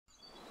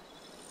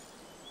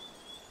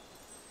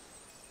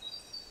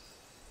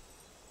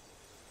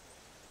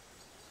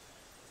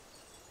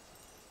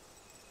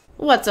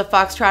What's up,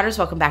 Foxtrotters?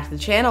 Welcome back to the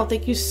channel.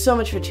 Thank you so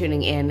much for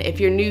tuning in.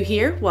 If you're new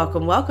here,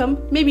 welcome, welcome.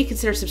 Maybe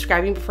consider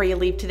subscribing before you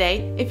leave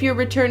today. If you're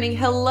returning,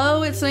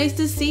 hello, it's nice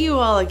to see you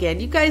all again.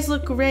 You guys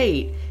look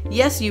great.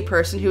 Yes, you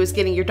person who is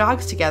getting your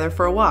dogs together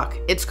for a walk.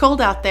 It's cold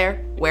out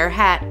there. Wear a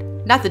hat.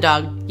 Not the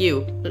dog,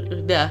 you.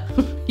 Duh.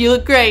 You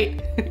look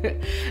great.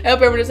 I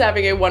hope everyone is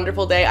having a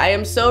wonderful day. I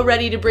am so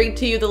ready to bring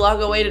to you the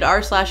long-awaited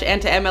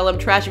r/antiMLM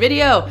trash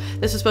video.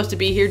 This was supposed to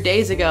be here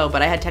days ago,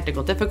 but I had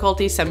technical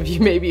difficulties. Some of you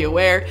may be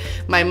aware.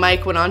 My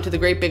mic went on to the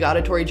great big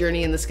auditory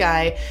journey in the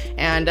sky,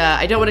 and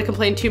I don't want to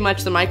complain too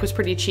much. The mic was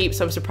pretty cheap,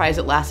 so I'm surprised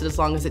it lasted as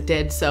long as it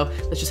did. So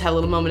let's just have a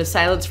little moment of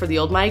silence for the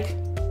old mic.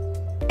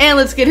 And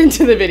let's get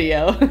into the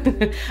video.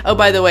 Oh,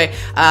 by the way,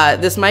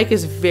 this mic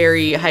is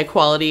very high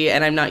quality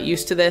and I'm not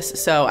used to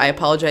this, so I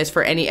apologize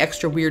for any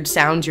extra weird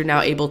sounds you're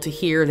now able to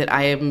hear that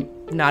I am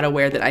not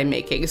aware that I'm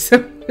making.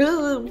 So,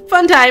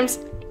 fun times.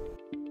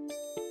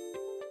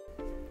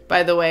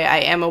 By the way,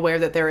 I am aware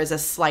that there is a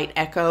slight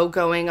echo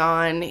going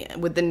on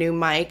with the new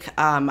mic.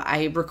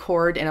 I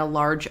record in a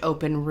large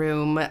open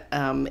room.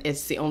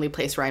 It's the only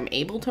place where I'm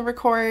able to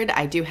record.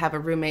 I do have a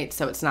roommate,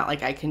 so it's not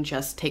like I can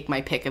just take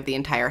my pick of the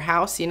entire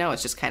house, you know?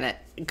 It's just kind of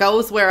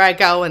goes where I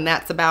go and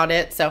that's about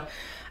it. So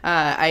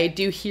I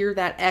do hear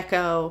that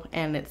echo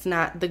and it's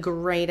not the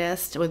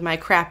greatest. With my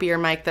crappier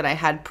mic that I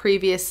had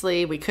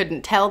previously, we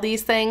couldn't tell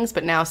these things,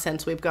 but now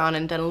since we've gone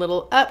and done a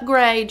little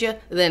upgrade,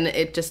 then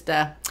it just,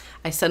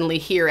 I suddenly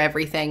hear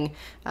everything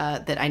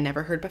that I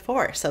never heard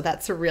before. So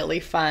that's really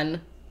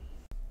fun.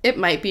 It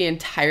might be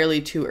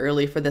entirely too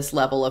early for this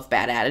level of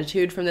bad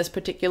attitude from this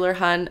particular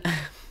hun.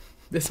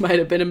 This might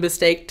have been a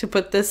mistake to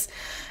put this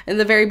in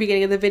the very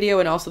beginning of the video,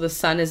 and also the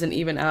sun isn't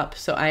even up,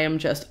 so I am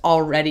just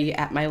already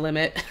at my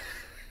limit.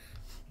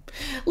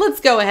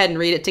 Let's go ahead and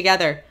read it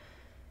together.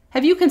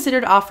 Have you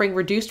considered offering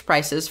reduced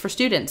prices for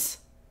students?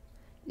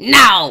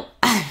 No!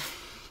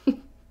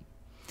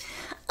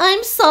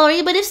 I'm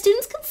sorry, but if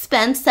students can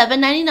spend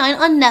 $7.99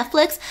 on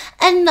Netflix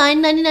and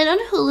 $9.99 on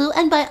Hulu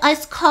and buy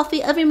iced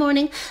coffee every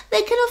morning,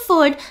 they can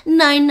afford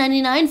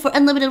 $9.99 for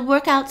unlimited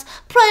workouts.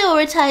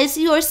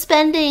 Prioritize your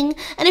spending.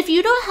 And if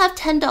you don't have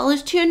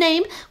 $10 to your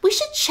name, we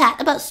should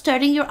chat about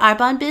starting your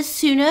Arbonne biz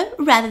sooner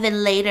rather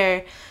than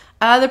later.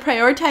 The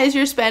prioritize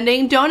your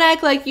spending. Don't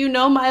act like you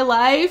know my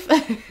life.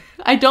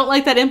 I don't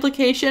like that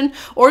implication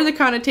or the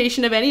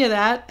connotation of any of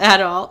that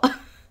at all.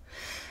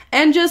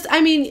 And just,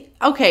 I mean,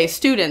 okay,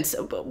 students,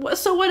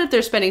 so what if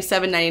they're spending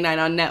 $7.99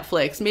 on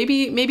Netflix?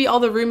 Maybe all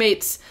the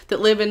roommates that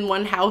live in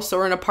one house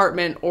or an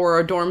apartment or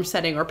a dorm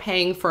setting are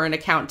paying for an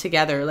account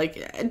together.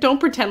 Like, don't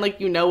pretend like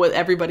you know what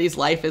everybody's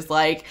life is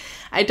like.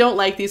 I don't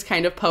like these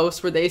kind of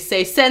posts where they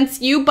say, since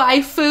you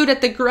buy food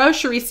at the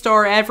grocery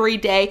store every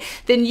day,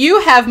 then you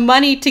have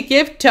money to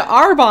give to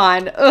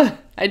Arbonne. Ugh,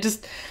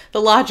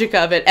 the logic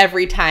of it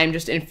every time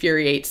just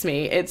infuriates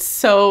me. It's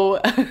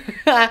so,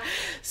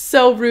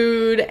 so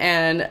rude,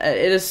 and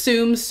it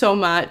assumes so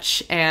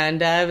much, and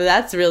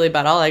that's really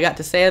about all I got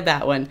to say of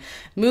that one.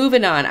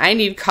 Moving on, I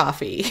need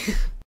coffee.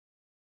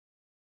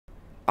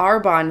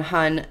 Arbonne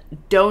hun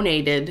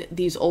donated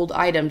these old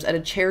items at a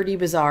charity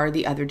bazaar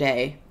the other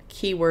day.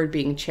 Keyword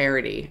being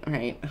charity,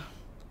 right?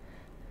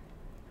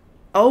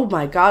 Oh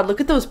my God, look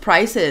at those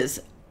prices.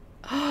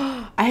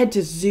 I had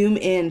to zoom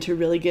in to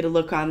really get a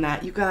look on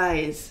that. You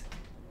guys.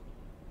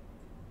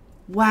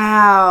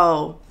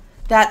 Wow.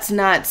 That's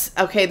nuts.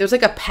 Okay, there's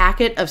like a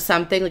packet of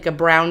something, like a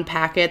brown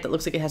packet that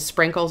looks like it has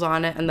sprinkles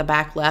on it in the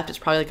back left. It's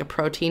probably like a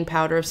protein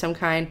powder of some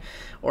kind.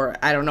 Or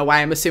I don't know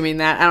why I'm assuming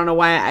that. I don't know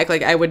why I act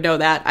like I would know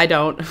that. I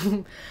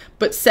don't.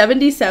 But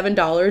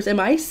 $77. Am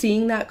I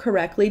seeing that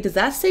correctly? Does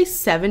that say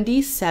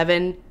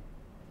 $77?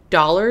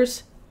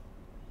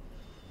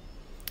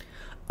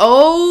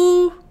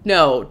 Oh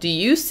no, do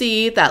you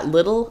see that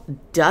little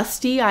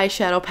dusty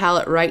eyeshadow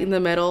palette right in the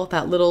middle?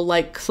 That little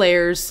like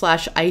Claire's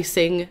 /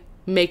 icing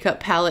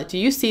makeup palette. Do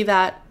you see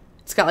that?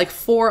 It's got like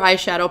 4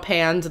 eyeshadow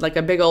pans and like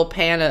a big old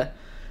pan of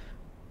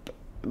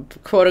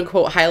quote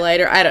unquote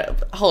highlighter.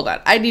 Hold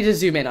on, I need to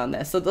zoom in on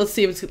this. Let's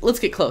see, let's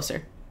get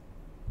closer.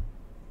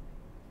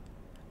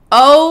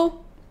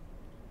 Oh,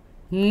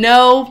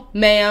 no,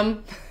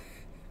 ma'am.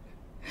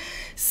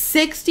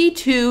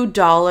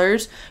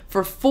 $62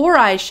 for 4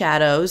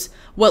 eyeshadows,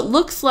 what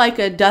looks like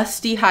a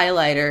dusty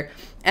highlighter,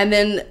 and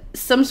then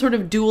some sort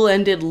of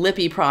dual-ended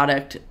lippy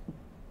product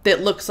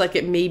that looks like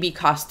it maybe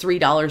cost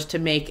 $3 to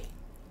make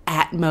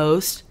at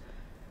most.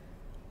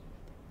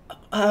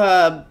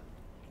 You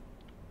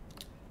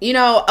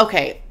know,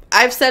 okay,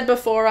 I've said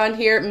before on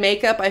here,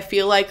 makeup, I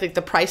feel like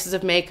the prices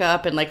of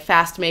makeup and like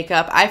fast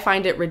makeup, I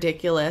find it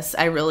ridiculous.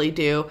 I really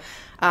do.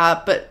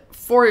 But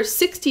for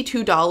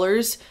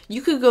 $62,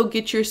 you could go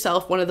get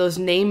yourself one of those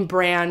name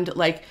brand,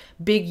 like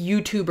big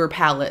YouTuber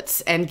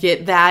palettes and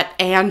get that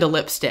and a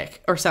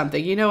lipstick or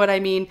something. You know what I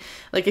mean?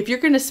 Like if you're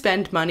going to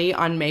spend money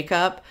on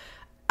makeup,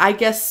 I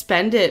guess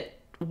spend it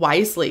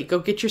wisely. Go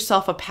get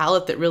yourself a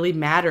palette that really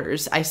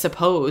matters, I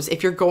suppose.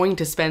 If you're going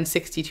to spend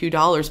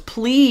 $62,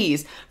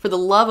 please, for the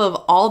love of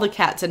all the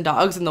cats and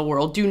dogs in the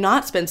world, do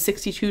not spend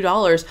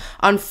 $62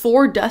 on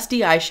 4 dusty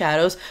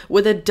eyeshadows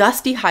with a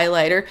dusty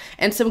highlighter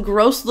and some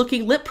gross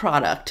looking lip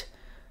product.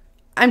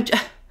 I'm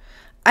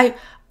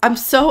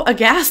so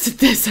aghast at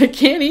this. I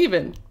can't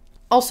even.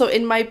 Also,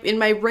 in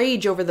my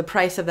rage over the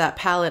price of that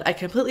palette, I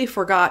completely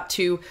forgot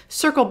to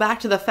circle back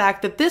to the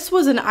fact that this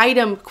was an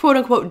item, quote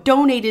unquote,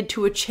 donated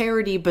to a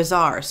charity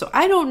bazaar. So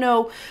I don't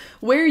know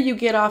where you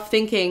get off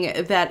thinking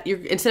that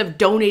instead of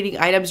donating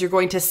items, you're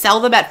going to sell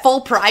them at full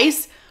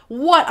price.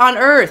 What on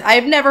earth? I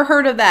have never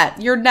heard of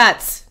that. You're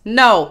nuts.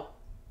 No.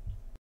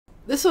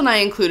 This one I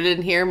included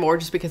in here more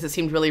just because it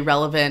seemed really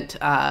relevant,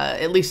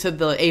 at least to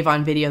the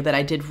Avon video that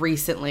I did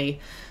recently.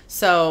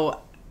 So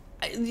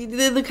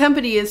the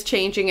company is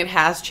changing. It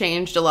has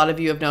changed. A lot of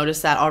you have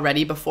noticed that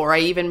already before I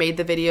even made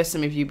the video.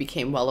 Some of you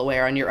became well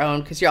aware on your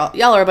own because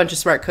y'all are a bunch of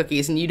smart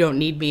cookies and you don't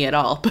need me at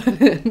all.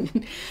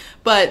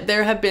 But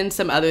there have been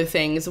some other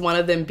things, one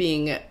of them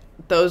being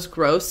those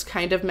gross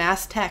kind of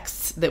mass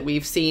texts that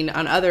we've seen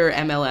on other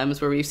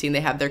MLMs where we've seen they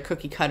have their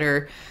cookie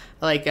cutter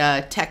like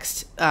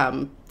text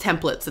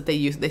templates that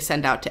they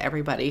send out to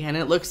everybody. And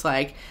it looks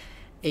like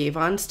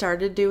Avon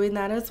started doing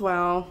that as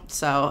well.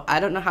 So I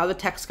don't know how the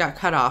text got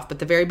cut off, but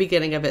the very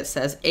beginning of it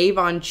says,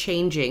 Avon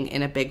changing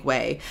in a big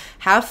way.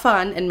 Have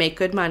fun and make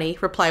good money.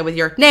 Reply with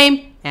your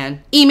name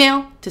and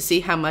email to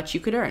see how much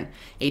you could earn.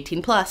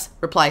 18 plus.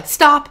 Reply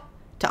stop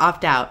to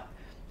opt out.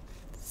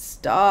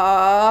 Stop.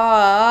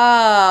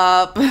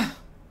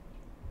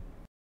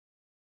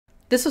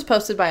 This was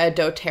posted by a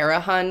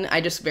doTERRA hun. I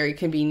just very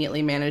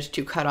conveniently managed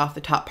to cut off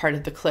the top part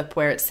of the clip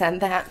where it said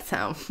that,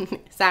 so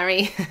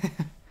sorry.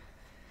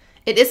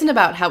 It isn't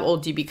about how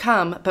old you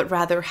become, but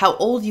rather how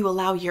old you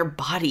allow your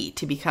body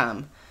to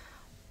become.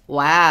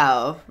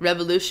 Wow,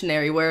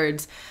 revolutionary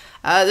words.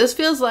 This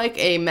feels like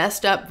a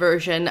messed up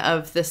version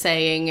of the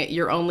saying,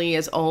 you're only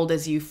as old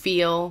as you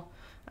feel.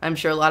 I'm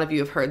sure a lot of you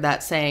have heard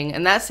that saying,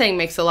 and that saying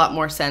makes a lot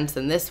more sense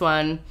than this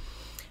one.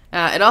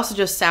 It also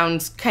just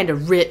sounds kind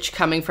of rich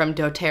coming from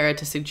doTERRA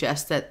to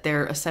suggest that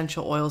their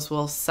essential oils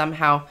will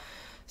somehow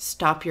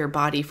stop your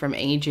body from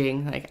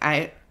aging. Like,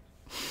 I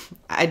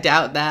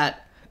doubt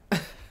that.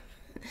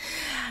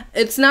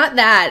 It's not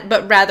that,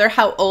 but rather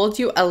how old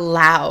you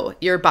allow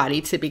your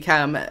body to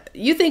become.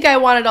 You think I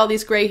wanted all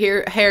these gray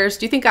hairs?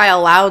 Do you think I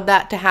allowed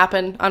that to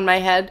happen on my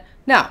head?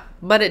 No,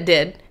 but it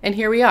did, and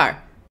here we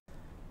are.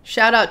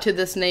 Shout out to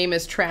This Name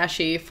is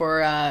Trashy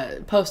for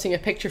posting a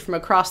picture from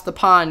across the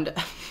pond.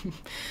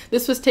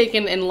 This was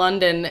taken in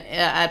London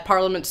at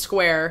Parliament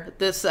Square.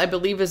 This, I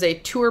believe, is a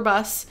tour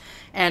bus,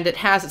 and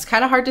it's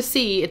kind of hard to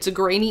see. It's a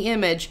grainy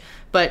image,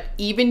 but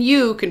even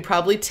you can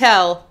probably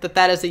tell that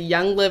that is a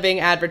Young Living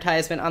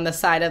advertisement on the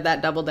side of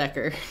that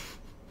double-decker.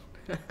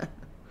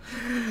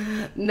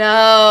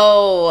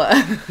 No.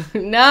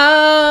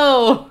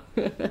 No.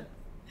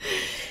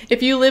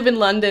 If you live in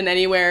London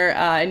anywhere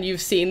and you've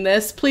seen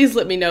this, please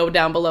let me know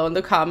down below in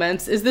the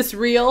comments. Is this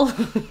real?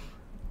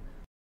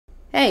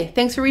 Hey,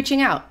 thanks for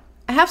reaching out.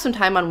 I have some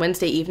time on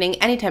Wednesday evening,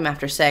 anytime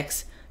after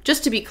 6.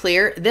 Just to be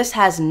clear, this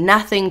has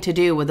nothing to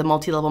do with a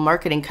multi-level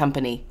marketing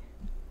company.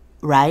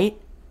 Right?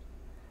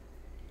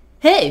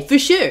 Hey, for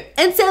sure.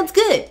 And sounds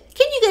good.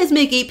 Can you guys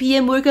make 8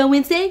 p.m. work on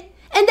Wednesday?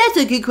 And that's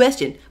a good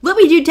question. What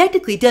we do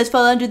technically does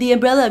fall under the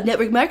umbrella of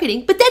network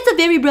marketing, but that's a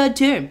very broad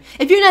term.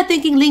 If you're not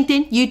thinking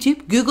LinkedIn,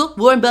 YouTube, Google,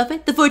 Warren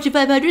Buffett, the Fortune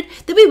 500,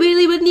 then we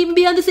really wouldn't even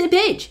be on the same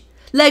page.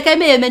 Like I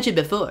may have mentioned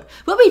before,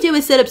 what we do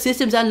is set up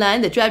systems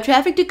online that drive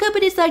traffic to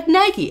companies like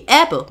Nike,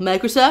 Apple,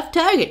 Microsoft,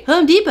 Target,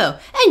 Home Depot,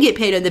 and get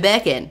paid on the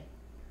back end.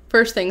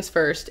 First things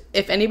first,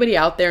 if anybody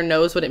out there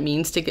knows what it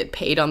means to get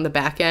paid on the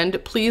back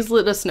end, please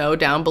let us know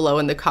down below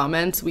in the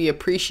comments. We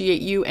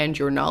appreciate you and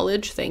your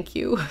knowledge. Thank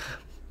you.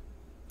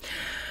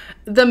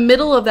 The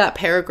middle of that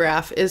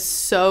paragraph is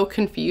so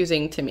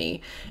confusing to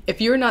me.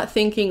 If you're not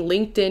thinking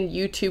LinkedIn,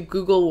 YouTube,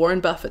 Google, Warren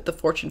Buffett, the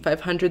Fortune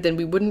 500, then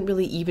we wouldn't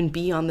really even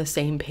be on the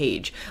same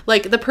page.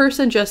 Like, the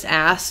person just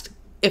asked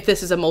if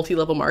this is a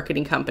multi-level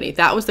marketing company.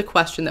 That was the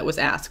question that was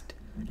asked.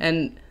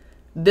 And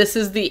this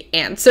is the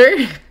answer?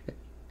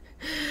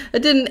 I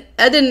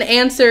didn't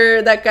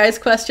answer that guy's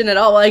question at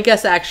all. Well, I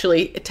guess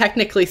actually,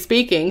 technically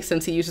speaking,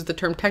 since he uses the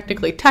term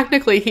technically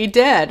he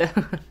did.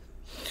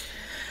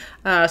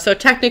 So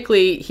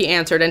technically he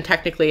answered, and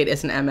technically it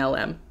is an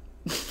MLM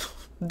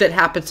that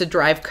happens to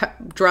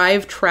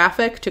drive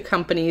traffic to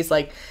companies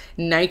like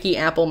Nike,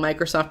 Apple,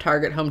 Microsoft,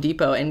 Target, Home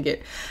Depot, and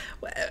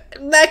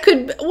what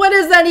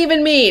does that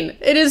even mean?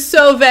 It is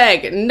so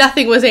vague.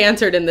 Nothing was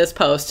answered in this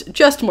post,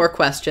 just more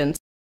questions.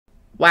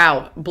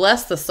 Wow,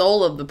 bless the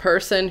soul of the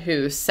person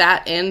who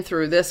sat in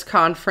through this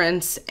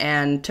conference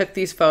and took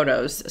these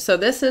photos. So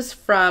this is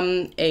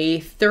from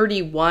a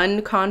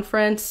 31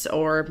 conference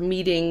or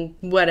meeting,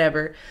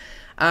 whatever.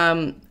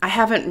 I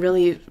haven't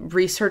really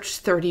researched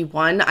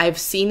 31. I've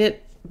seen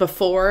it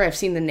before. I've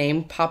seen the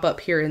name pop up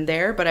here and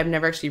there, but I've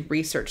never actually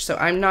researched. So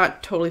I'm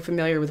not totally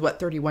familiar with what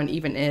 31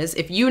 even is.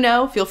 If you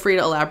know, feel free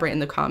to elaborate in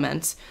the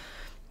comments.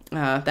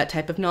 That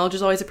type of knowledge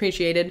is always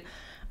appreciated.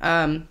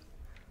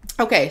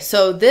 Okay,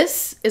 so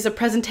this is a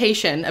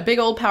presentation, a big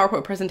old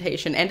PowerPoint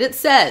presentation, and it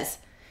says,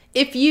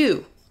 if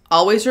you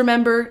always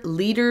remember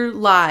Leader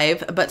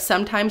Live, but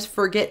sometimes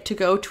forget to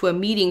go to a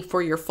meeting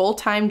for your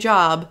full-time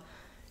job,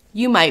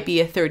 you might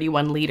be a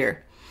 31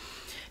 leader.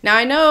 Now,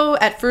 I know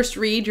at first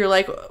read, you're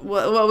like,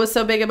 what was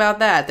so big about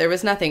that? There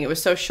was nothing. It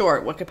was so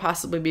short. What could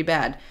possibly be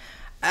bad?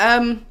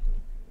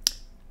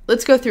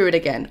 Let's go through it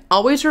again.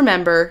 Always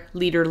remember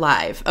Leader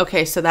Live.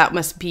 Okay, so that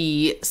must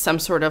be some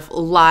sort of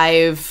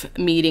live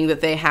meeting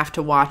that they have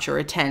to watch or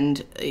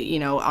attend, you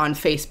know, on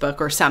Facebook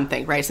or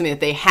something, right? Something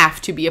that they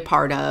have to be a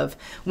part of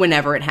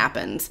whenever it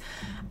happens.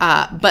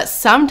 But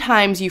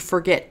sometimes you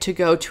forget to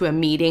go to a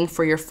meeting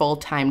for your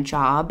full-time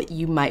job.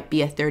 You might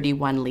be a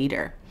 31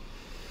 leader.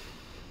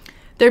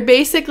 They're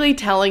basically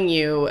telling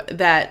you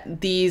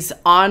that these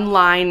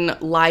online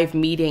live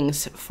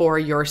meetings for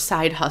your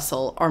side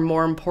hustle are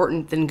more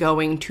important than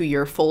going to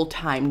your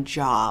full-time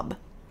job.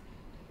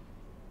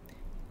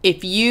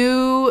 If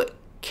you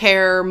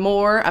care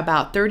more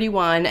about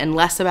 31 and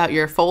less about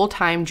your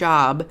full-time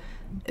job,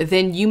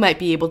 then you might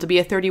be able to be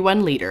a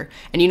 31 leader.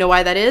 And you know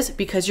why that is?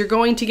 Because you're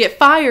going to get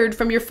fired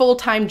from your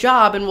full-time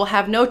job and will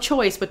have no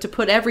choice but to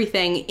put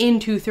everything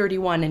into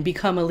 31 and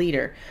become a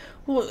leader.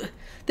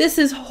 This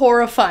is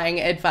horrifying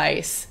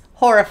advice.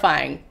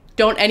 Horrifying.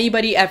 Don't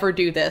anybody ever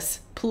do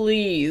this.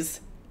 Please.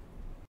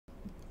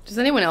 Does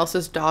anyone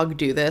else's dog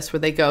do this where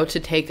they go to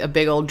take a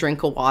big old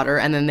drink of water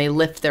and then they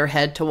lift their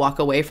head to walk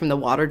away from the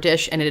water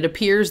dish and it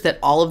appears that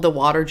all of the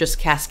water just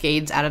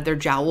cascades out of their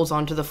jowls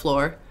onto the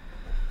floor?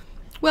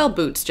 Well,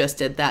 Boots just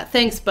did that.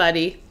 Thanks,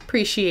 buddy.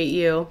 Appreciate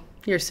you.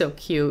 You're so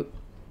cute.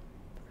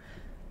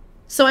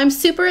 So I'm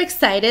super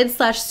excited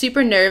 /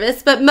 super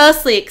nervous, but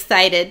mostly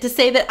excited to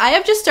say that I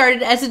have just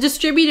started as a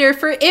distributor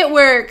for It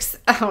Works.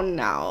 Oh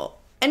no.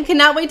 And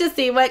cannot wait to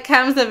see what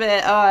comes of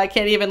it. Oh, I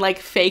can't even like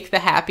fake the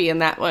happy in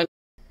that one.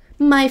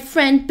 My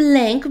friend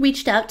Blank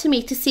reached out to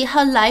me to see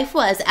how life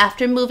was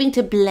after moving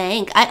to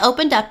Blank. I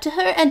opened up to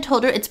her and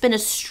told her it's been a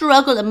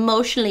struggle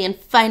emotionally and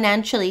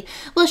financially.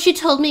 Well, she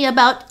told me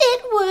about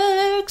It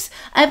Works.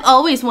 I've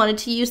always wanted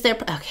to use their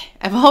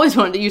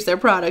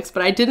products,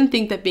 but I didn't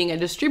think that being a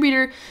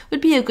distributor would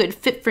be a good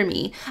fit for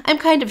me. I'm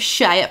kind of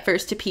shy at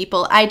first to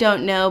people. I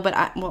don't know,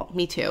 well,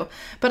 me too.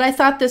 But I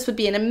thought this would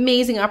be an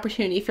amazing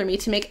opportunity for me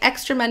to make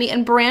extra money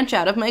and branch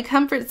out of my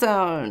comfort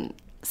zone.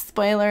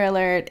 Spoiler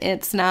alert,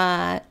 it's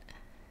not.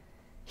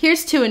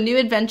 Here's to a new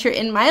adventure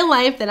in my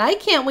life that I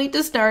can't wait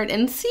to start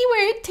and see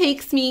where it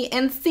takes me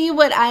and see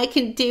what I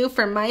can do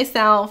for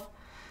myself.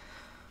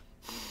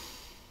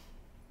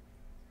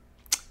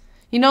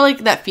 You know, like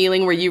that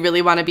feeling where you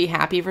really want to be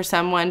happy for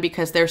someone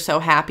because they're so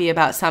happy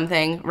about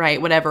something,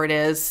 right? Whatever it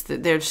is,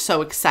 they're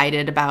so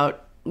excited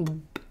about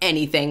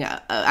anything.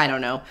 I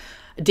don't know,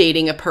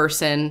 dating a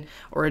person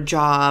or a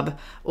job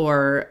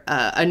or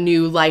a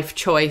new life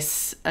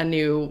choice, a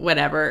new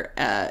whatever.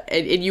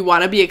 And you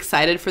want to be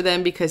excited for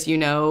them because you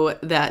know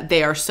that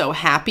they are so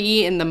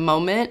happy in the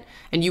moment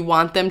and you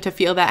want them to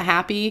feel that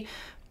happy.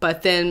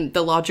 But then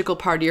the logical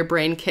part of your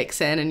brain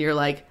kicks in and you're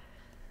like,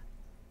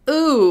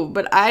 ooh,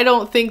 but I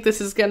don't think this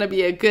is going to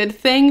be a good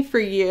thing for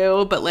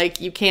you. But like,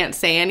 you can't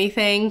say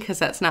anything because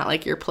that's not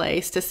like your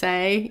place to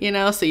say, you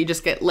know? So you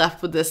just get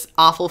left with this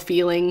awful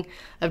feeling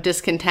of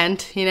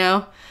discontent, you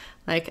know?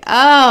 Like,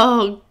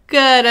 oh,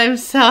 good, I'm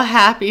so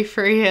happy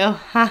for you.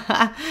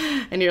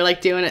 And you're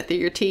like doing it through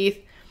your teeth.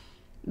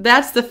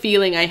 That's the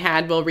feeling I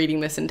had while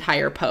reading this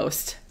entire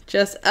post.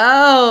 Just,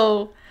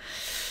 oh,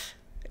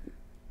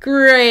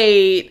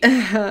 great.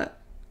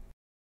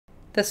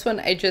 This one,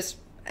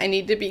 I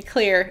need to be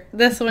clear.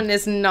 This one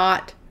is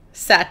not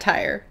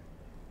satire.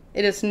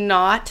 It is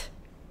not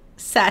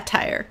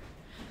satire.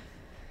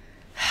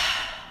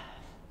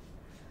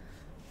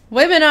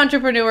 Women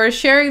entrepreneurs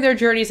sharing their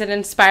journeys and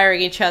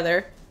inspiring each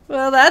other.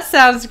 Well, that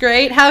sounds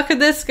great. How could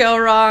this go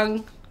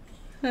wrong?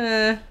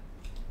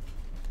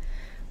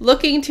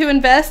 Looking to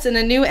invest in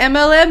a new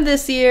MLM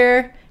this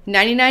year.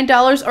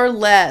 $99 or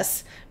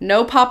less.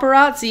 No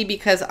paparazzi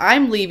because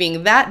I'm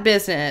leaving that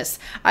business.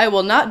 I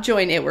will not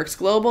join It Works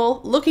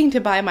Global. Looking to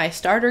buy my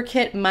starter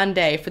kit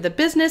Monday for the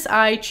business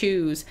I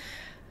choose.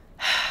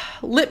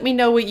 Let me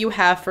know what you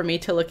have for me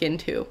to look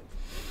into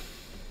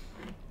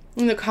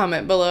in the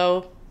comment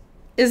below.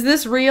 Is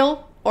this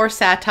real or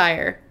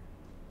satire?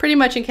 Pretty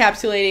much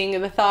encapsulating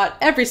the thought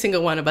every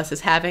single one of us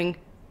is having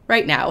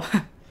right now.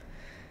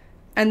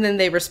 And then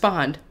they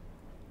respond,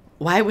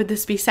 why would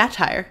this be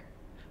satire?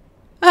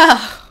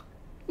 Ah,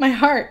 my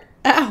heart.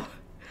 Ow.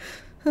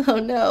 Oh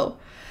no.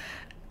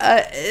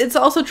 It's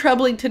also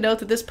troubling to note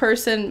that this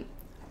person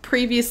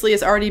previously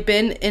has already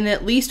been in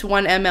at least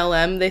one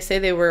MLM. They say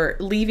they were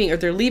leaving, or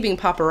they're leaving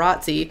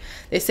paparazzi.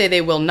 They say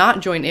they will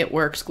not join It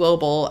Works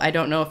Global. I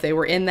don't know if they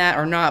were in that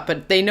or not,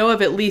 but they know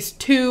of at least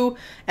 2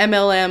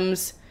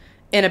 MLMs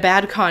in a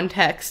bad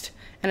context.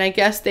 And I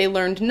guess they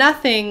learned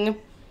nothing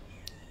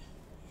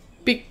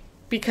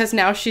because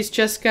now she's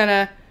just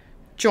gonna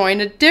join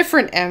a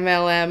different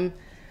MLM.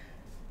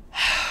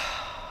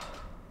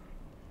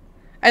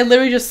 I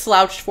literally just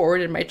slouched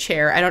forward in my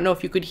chair. I don't know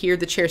if you could hear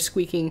the chair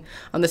squeaking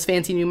on this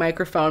fancy new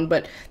microphone,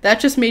 but that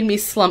just made me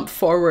slump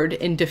forward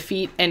in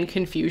defeat and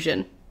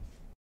confusion.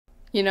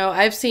 You know,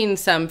 I've seen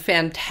some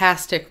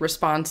fantastic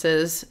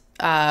responses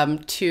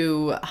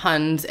to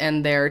Huns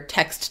and their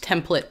text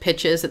template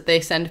pitches that they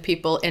send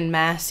people en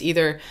masse,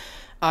 either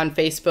on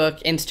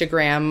Facebook,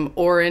 Instagram,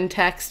 or in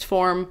text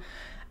form.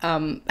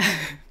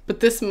 But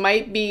this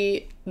might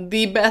be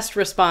the best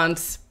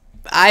response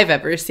I've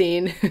ever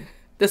seen.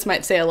 This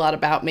might say a lot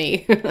about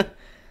me.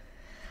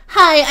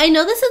 Hi, I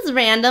know this is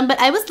random, but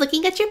I was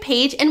looking at your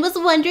page and was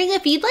wondering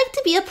if you'd like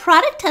to be a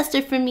product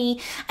tester for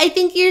me. I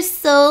think you're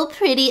so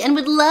pretty and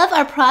would love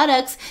our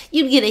products.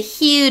 You'd get a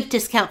huge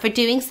discount for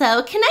doing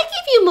so. Can I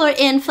give you more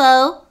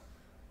info?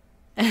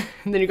 And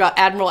then you got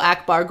Admiral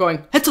Akbar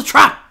going, "It's a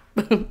trap!"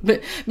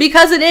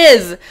 Because it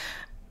is.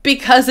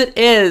 Because it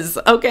is,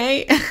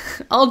 okay?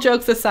 All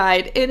jokes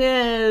aside, it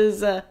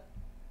is.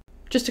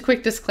 Just a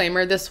quick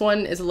disclaimer, this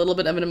one is a little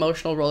bit of an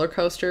emotional roller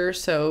coaster,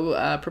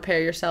 so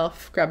prepare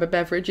yourself, grab a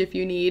beverage if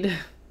you need.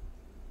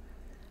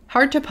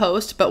 Hard to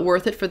post, but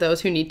worth it for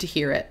those who need to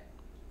hear it.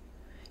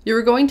 You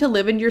are going to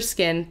live in your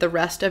skin the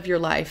rest of your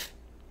life.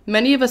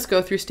 Many of us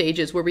go through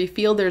stages where we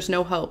feel there's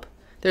no hope,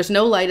 there's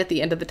no light at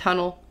the end of the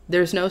tunnel,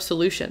 there's no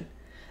solution.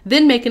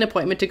 Then make an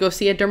appointment to go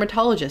see a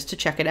dermatologist to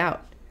check it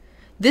out.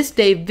 This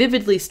day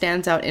vividly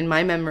stands out in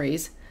my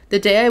memories, the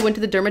day I went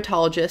to the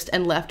dermatologist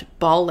and left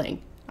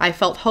bawling. I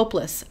felt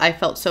hopeless. I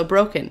felt so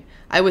broken.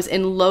 I was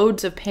in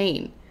loads of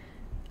pain.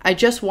 I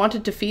just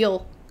wanted to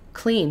feel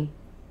clean.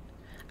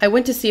 I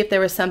went to see if there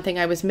was something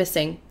I was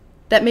missing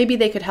that maybe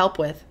they could help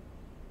with.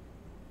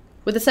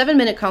 With a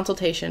 7-minute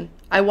consultation,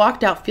 I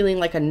walked out feeling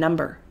like a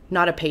number,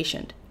 not a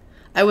patient.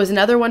 I was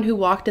another one who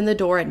walked in the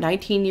door at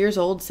 19 years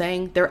old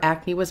saying their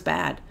acne was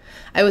bad.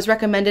 I was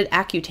recommended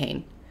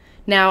Accutane.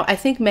 Now, I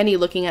think many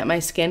looking at my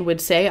skin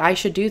would say I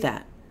should do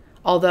that.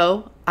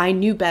 Although I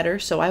knew better,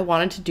 so I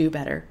wanted to do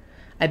better.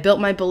 I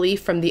built my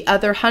belief from the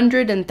other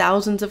hundreds and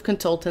thousands of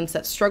consultants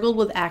that struggled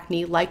with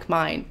acne like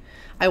mine.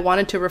 I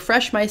wanted to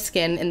refresh my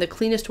skin in the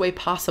cleanest way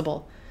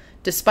possible.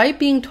 Despite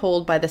being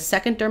told by the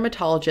second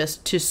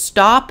dermatologist to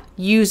stop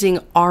using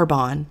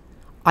Arbonne,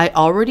 I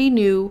already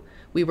knew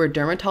we were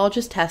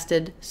dermatologist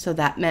tested, so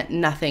that meant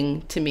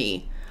nothing to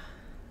me.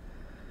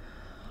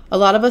 A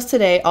lot of us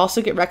today also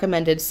get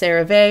recommended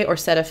CeraVe or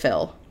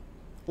Cetaphil,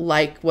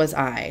 like was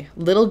I.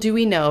 Little do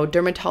we know,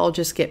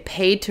 dermatologists get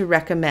paid to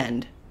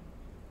recommend.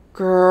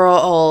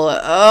 Girl,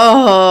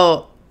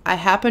 oh. I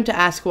happened to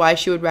ask why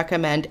she would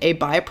recommend a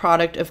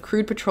byproduct of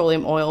crude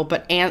petroleum oil,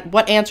 but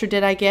what answer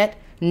did I get?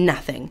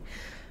 Nothing.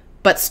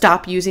 But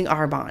stop using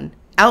Arbonne.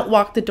 Out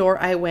walked the door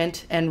I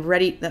went and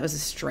ready, that was a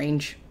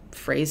strange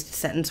phrased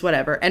sentence,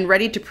 whatever, and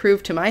ready to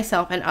prove to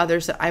myself and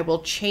others that I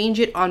will change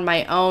it on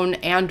my own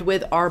and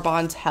with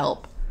Arbonne's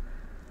help.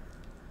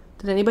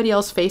 Did anybody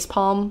else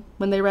facepalm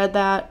when they read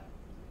that?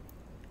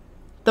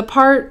 The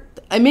part,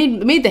 I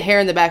made the hair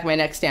in the back of my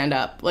neck stand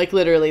up. Like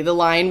literally, the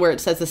line where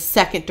it says the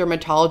second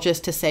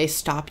dermatologist to say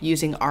stop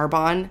using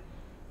Arbonne.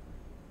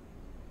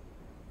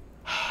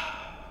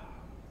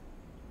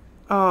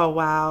 Oh,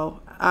 wow.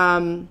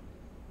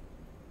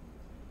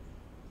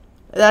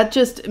 That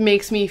just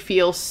makes me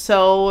feel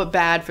so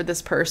bad for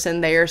this person.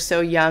 They are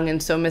so young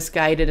and so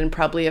misguided and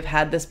probably have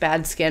had this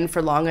bad skin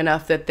for long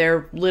enough that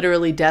they're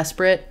literally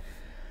desperate.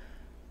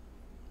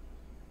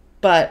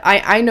 But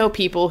I know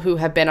people who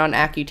have been on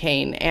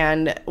Accutane,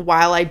 and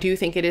while I do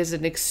think it is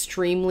an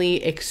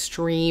extremely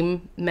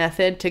extreme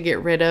method to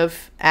get rid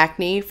of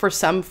acne, for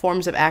some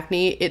forms of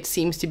acne, it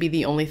seems to be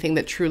the only thing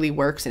that truly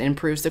works and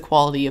improves the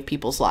quality of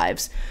people's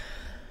lives.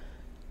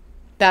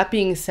 That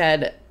being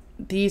said,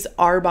 these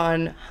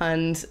Arbonne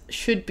Huns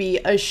should be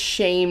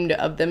ashamed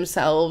of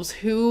themselves.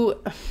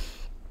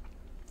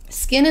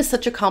 Skin is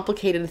such a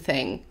complicated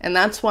thing, and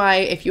that's why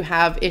if you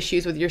have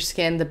issues with your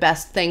skin, the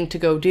best thing to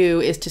go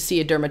do is to see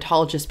a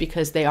dermatologist,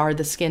 because they are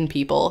the skin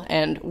people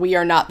and we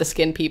are not the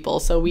skin people.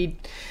 So we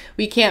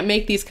can't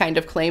make these kind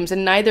of claims,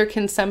 and neither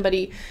can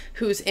somebody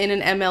who's in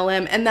an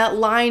MLM. And that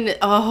line,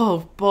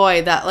 oh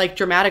boy, that like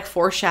dramatic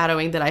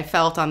foreshadowing that I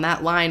felt on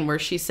that line where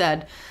she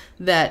said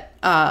that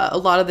a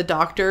lot of the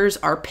doctors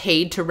are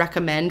paid to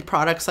recommend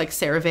products like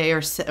CeraVe or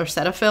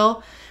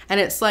Cetaphil. And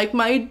it's like,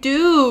 my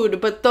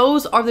dude, but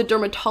those are the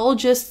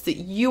dermatologists that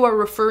you are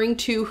referring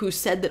to who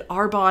said that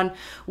Arbonne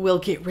will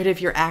get rid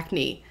of your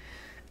acne.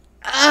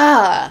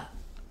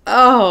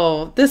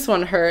 Oh, this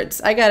one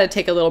hurts. I gotta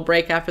take a little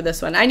break after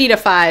this one. I need a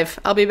 5.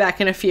 I'll be back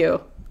in a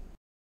few.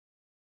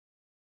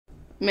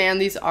 Man,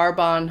 these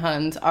Arbonne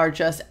Huns are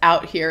just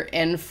out here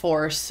in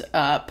force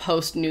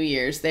post New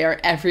Year's. They are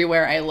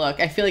everywhere I look.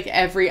 I feel like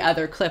every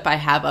other clip I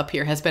have up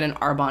here has been an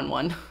Arbonne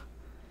one.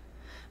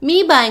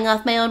 Me buying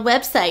off my own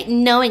website,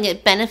 knowing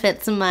it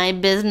benefits my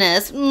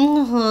business.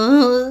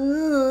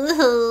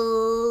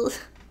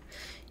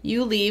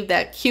 You leave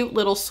that cute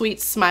little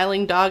sweet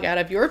smiling dog out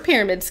of your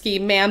pyramid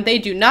scheme, ma'am. They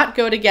do not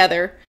go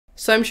together.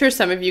 So I'm sure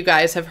some of you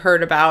guys have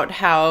heard about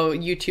how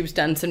YouTube's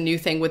done some new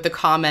thing with the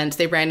comments.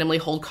 They randomly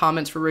hold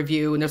comments for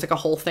review, and there's like a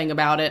whole thing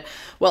about it.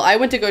 Well, I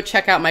went to go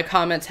check out my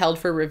comments held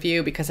for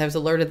review because I was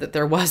alerted that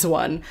there was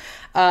one.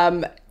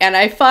 And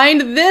I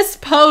find this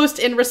post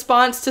in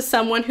response to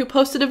someone who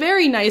posted a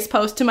very nice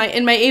post in my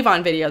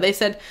Avon video. They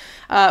said,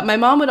 my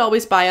mom would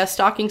always buy us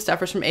stocking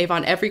stuffers from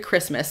Avon every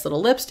Christmas,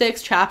 little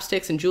lipsticks,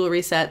 chapsticks, and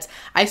jewelry sets.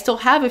 I still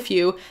have a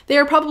few. They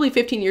are probably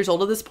 15 years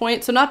old at this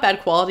point, so not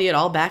bad quality at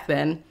all back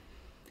then.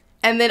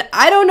 And then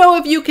I don't know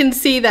if you can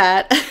see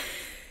that,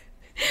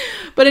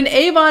 but an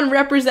Avon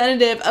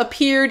representative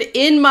appeared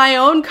in my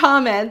own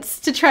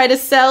comments to try to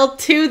sell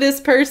to this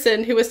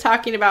person who was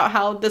talking about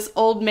how this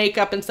old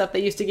makeup and stuff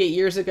they used to get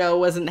years ago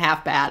wasn't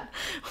half bad.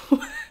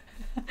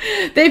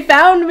 They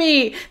found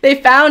me. They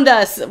found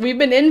us. We've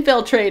been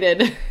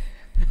infiltrated.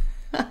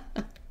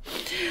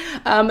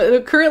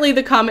 Currently,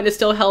 the comment is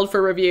still held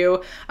for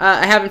review.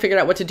 I haven't figured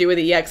out what to do with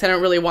it yet because I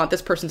don't really want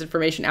this person's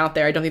information out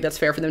there. I don't think that's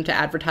fair for them to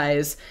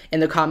advertise in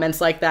the comments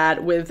like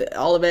that with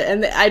all of it.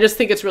 And I just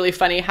think it's really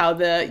funny how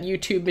the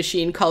YouTube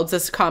machine calls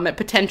this comment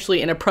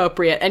potentially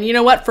inappropriate. And you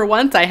know what? For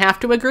once, I have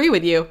to agree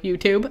with you,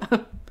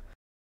 YouTube.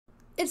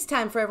 It's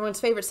time for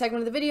everyone's favorite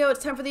segment of the video.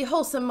 It's time for the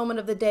wholesome moment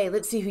of the day.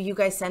 Let's see who you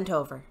guys sent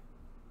over.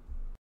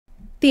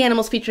 The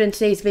animals featured in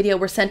today's video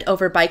were sent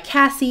over by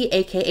Cassie,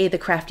 aka the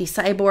Crafty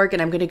Cyborg,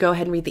 and I'm going to go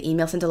ahead and read the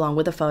email sent along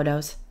with the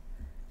photos.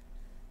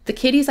 The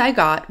kitties I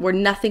got were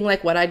nothing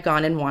like what I'd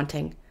gone in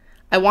wanting.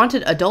 I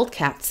wanted adult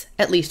cats,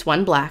 at least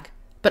one black,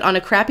 but on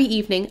a crappy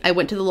evening, I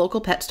went to the local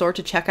pet store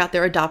to check out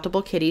their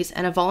adoptable kitties,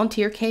 and a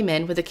volunteer came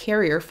in with a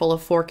carrier full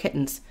of 4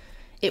 kittens.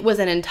 It was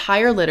an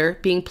entire litter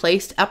being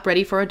placed up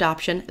ready for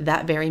adoption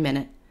that very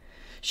minute.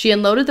 She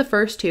unloaded the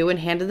first 2 and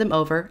handed them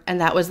over, and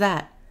that was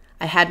that.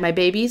 I had my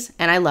babies,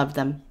 and I loved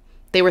them.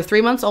 They were 3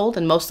 months old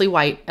and mostly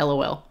white,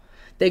 LOL.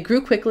 They grew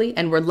quickly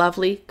and were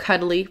lovely,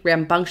 cuddly,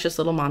 rambunctious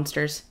little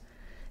monsters.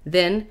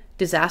 Then,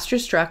 disaster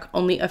struck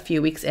only a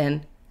few weeks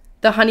in.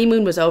 The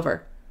honeymoon was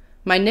over.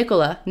 My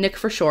Nicola, Nick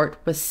for short,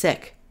 was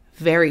sick.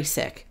 Very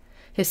sick.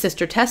 His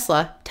sister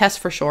Tesla, Tess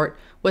for short,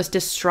 was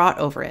distraught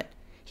over it.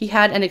 He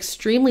had an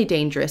extremely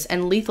dangerous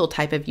and lethal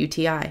type of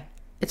UTI.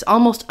 It's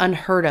almost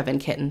unheard of in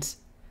kittens.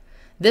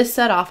 This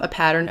set off a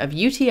pattern of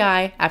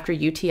UTI after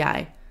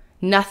UTI.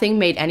 Nothing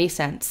made any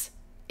sense.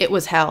 It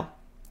was hell.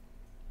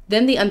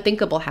 Then the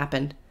unthinkable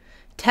happened.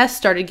 Tess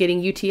started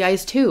getting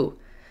UTIs too.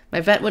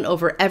 My vet went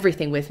over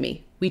everything with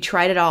me. We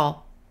tried it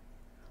all.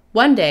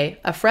 One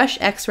day, a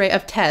fresh x-ray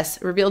of Tess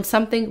revealed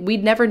something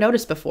we'd never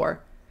noticed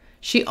before.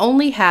 She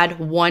only had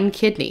 1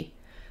 kidney.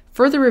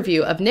 Further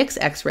review of Nick's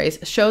x-rays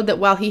showed that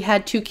while he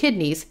had 2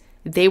 kidneys,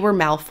 they were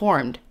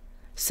malformed.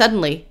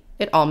 Suddenly,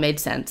 it all made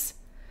sense.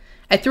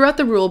 I threw out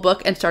the rule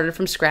book and started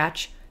from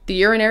scratch. The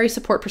urinary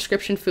support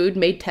prescription food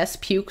made Tess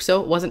puke,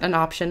 so it wasn't an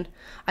option.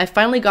 I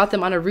finally got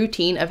them on a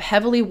routine of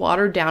heavily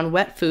watered-down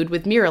wet food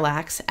with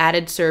Miralax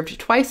added served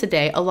twice a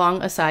day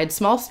alongside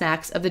small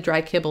snacks of the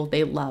dry kibble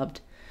they loved.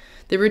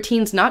 The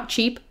routine's not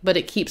cheap, but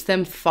it keeps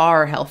them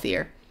far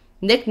healthier.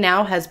 Nick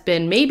now has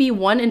been maybe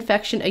 1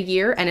 infection a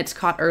year, and it's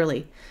caught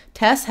early.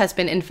 Tess has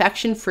been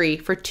infection-free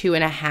for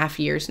 2.5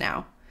 years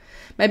now.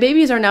 My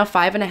babies are now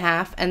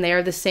 5.5, and they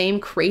are the same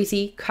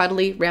crazy,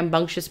 cuddly,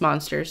 rambunctious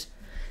monsters.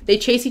 They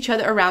chase each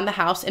other around the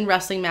house in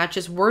wrestling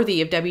matches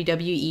worthy of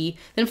WWE,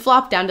 then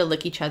flop down to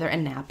lick each other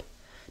and nap.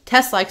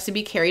 Tess likes to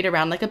be carried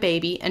around like a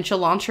baby, and she'll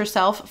launch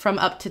herself from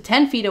up to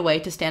 10 feet away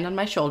to stand on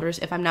my shoulders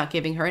if I'm not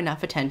giving her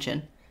enough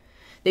attention.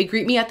 They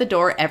greet me at the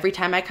door every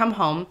time I come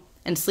home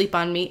and sleep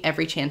on me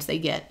every chance they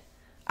get.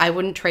 I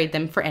wouldn't trade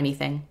them for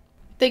anything.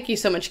 Thank you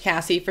so much,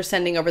 Cassie, for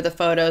sending over the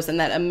photos and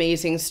that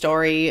amazing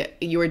story.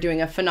 You are doing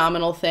a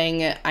phenomenal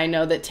thing. I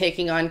know that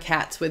taking on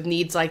cats with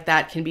needs like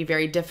that can be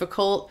very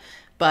difficult,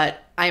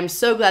 but I am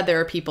so glad there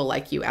are people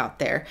like you out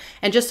there.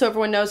 And just so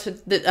everyone knows,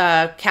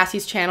 that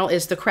Cassie's channel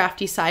is The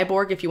Crafty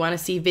Cyborg. If you want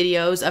to see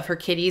videos of her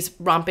kitties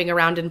romping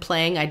around and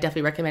playing, I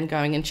definitely recommend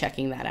going and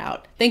checking that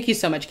out. Thank you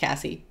so much,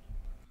 Cassie.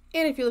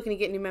 And if you're looking to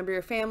get a new member of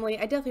your family,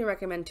 I definitely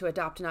recommend to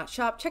adopt and not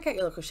shop. Check out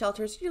your local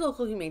shelters, your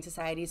local humane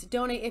societies.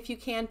 Donate if you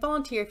can,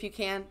 volunteer if you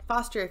can,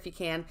 foster if you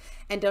can,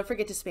 and don't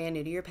forget to spay and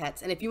neuter your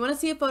pets. And if you want to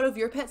see a photo of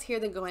your pets here,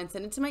 then go ahead and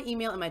send it to my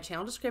email in my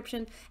channel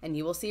description, and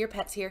you will see your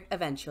pets here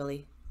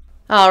eventually.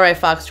 All right,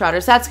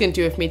 Foxtrotters, that's going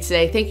to do it for me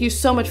today. Thank you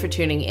so much for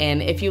tuning in.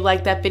 If you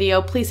liked that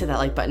video, please hit that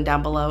like button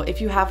down below.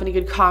 If you have any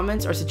good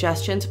comments or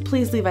suggestions,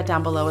 please leave it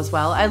down below as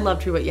well. I love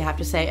to read what you have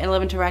to say and I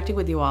love interacting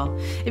with you all.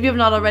 If you have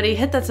not already,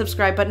 hit that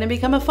subscribe button and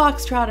become a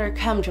Foxtrotter.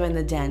 Come join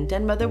the den.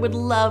 Den Mother would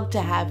love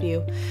to have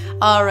you.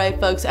 All right,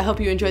 folks, I hope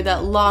you enjoyed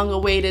that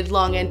long-awaited,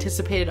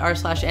 long-anticipated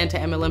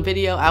r/antiMLM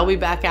video. I'll be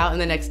back out in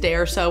the next day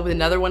or so with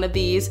another one of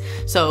these,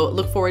 so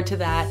look forward to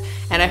that.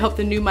 And I hope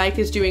the new mic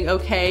is doing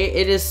okay.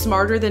 It is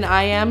smarter than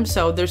I am,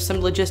 so there's some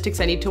logistics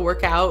I need to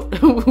work out.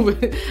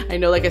 I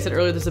know, like I said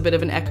earlier, there's a bit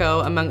of an echo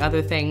among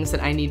other things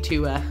that I need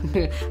to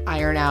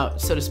iron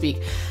out, so to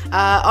speak.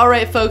 All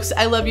right, folks,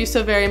 I love you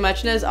so very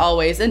much. And as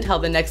always, until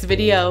the next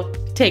video,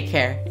 take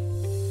care.